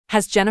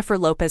Has Jennifer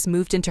Lopez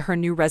moved into her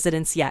new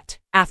residence yet?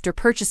 After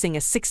purchasing a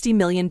 $60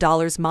 million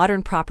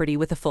modern property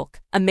with Affleck,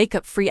 a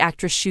makeup-free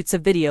actress shoots a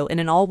video in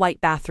an all-white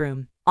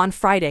bathroom. On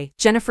Friday,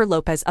 Jennifer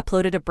Lopez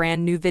uploaded a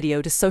brand new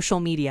video to social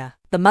media.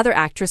 The mother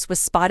actress was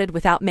spotted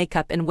without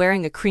makeup and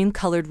wearing a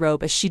cream-colored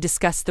robe as she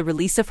discussed the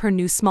release of her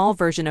new small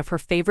version of her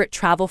favorite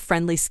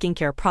travel-friendly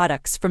skincare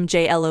products from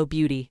JLO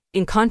Beauty.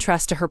 In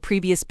contrast to her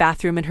previous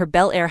bathroom in her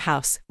Bel Air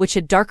house, which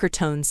had darker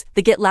tones,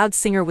 the Get Loud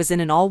singer was in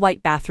an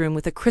all-white bathroom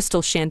with a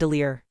crystal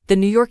chandelier. The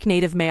New York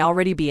native may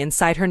already be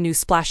inside her new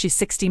splashy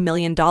 $60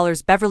 million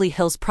Beverly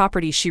Hills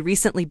property she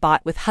recently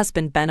bought with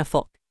husband Ben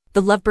Affleck.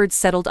 The lovebirds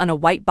settled on a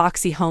white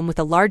boxy home with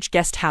a large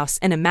guest house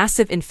and a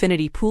massive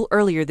infinity pool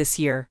earlier this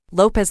year.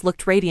 Lopez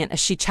looked radiant as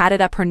she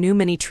chatted up her new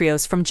mini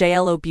trios from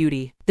JLO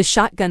Beauty. The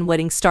shotgun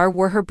wedding star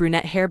wore her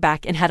brunette hair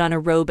back and had on a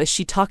robe as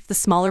she talked the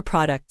smaller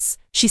products.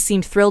 She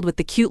seemed thrilled with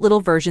the cute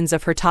little versions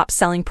of her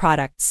top-selling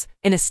products.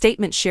 In a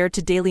statement shared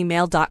to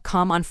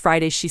dailymail.com on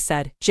Friday, she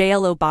said,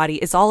 "JLO Body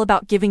is all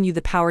about giving you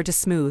the power to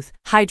smooth,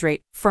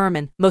 hydrate, firm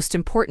and, most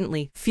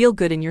importantly, feel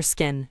good in your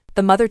skin."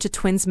 The mother to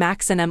twins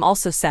Max and Em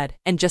also said,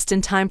 "And just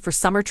in time for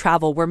summer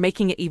travel, we're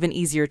making it even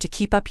easier to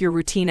keep up your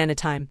routine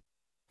anytime,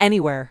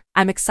 anywhere.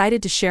 I'm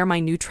excited to share my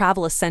new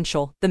travel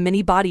essential, the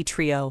Mini Body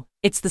Trio.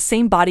 It's the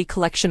same body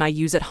collection I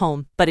use at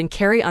home, but in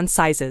carry-on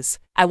sizes.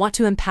 I want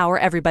to empower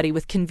everybody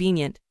with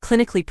convenient,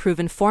 clinically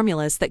proven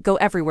formulas that go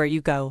everywhere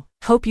you go.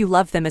 Hope you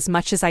love them as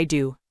much as I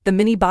do." The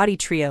Mini Body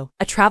Trio,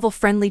 a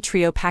travel-friendly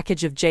trio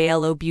package of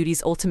JLO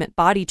Beauty's Ultimate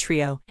Body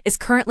Trio, is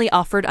currently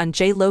offered on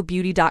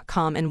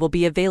jlobeauty.com and will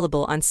be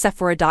available on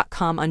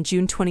Sephora.com on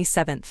June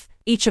 27th.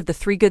 Each of the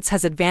three goods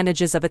has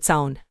advantages of its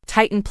own.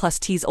 Tighten Plus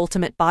Tease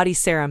Ultimate Body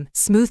Serum,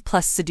 Smooth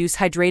Plus Seduce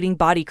Hydrating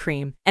Body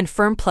Cream, and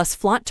Firm Plus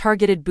Flaunt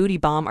Targeted Booty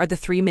Balm are the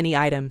three mini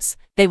items.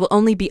 They will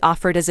only be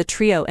offered as a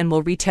trio and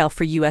will retail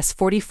for US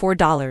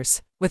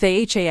 $44. With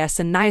AHAS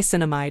and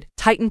niacinamide,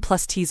 Tighten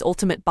Plus Tease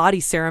Ultimate Body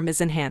Serum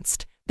is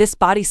enhanced. This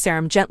body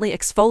serum gently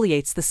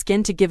exfoliates the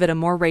skin to give it a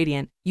more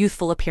radiant,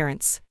 youthful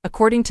appearance.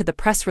 According to the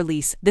press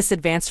release, this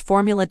advanced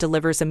formula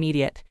delivers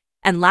immediate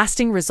and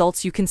lasting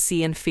results you can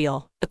see and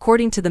feel.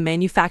 According to the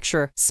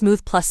manufacturer,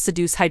 Smooth Plus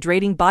Seduce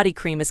Hydrating Body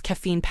Cream is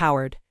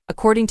caffeine-powered.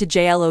 According to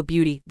JLO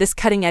Beauty, this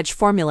cutting-edge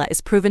formula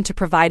is proven to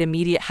provide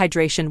immediate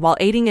hydration while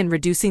aiding in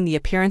reducing the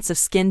appearance of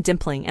skin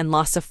dimpling and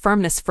loss of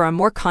firmness for a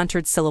more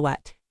contoured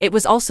silhouette. It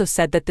was also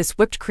said that this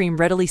whipped cream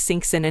readily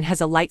sinks in and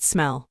has a light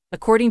smell.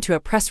 According to a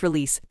press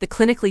release, the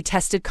clinically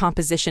tested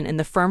composition in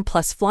the Firm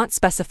Plus Flaunt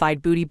Specified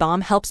Booty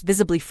Balm helps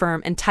visibly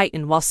firm and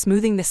tighten while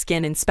smoothing the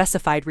skin in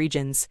specified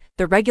regions.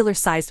 The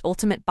regular-sized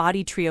Ultimate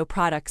Body Trio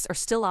products are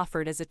still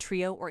offered as a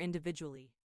trio or individually.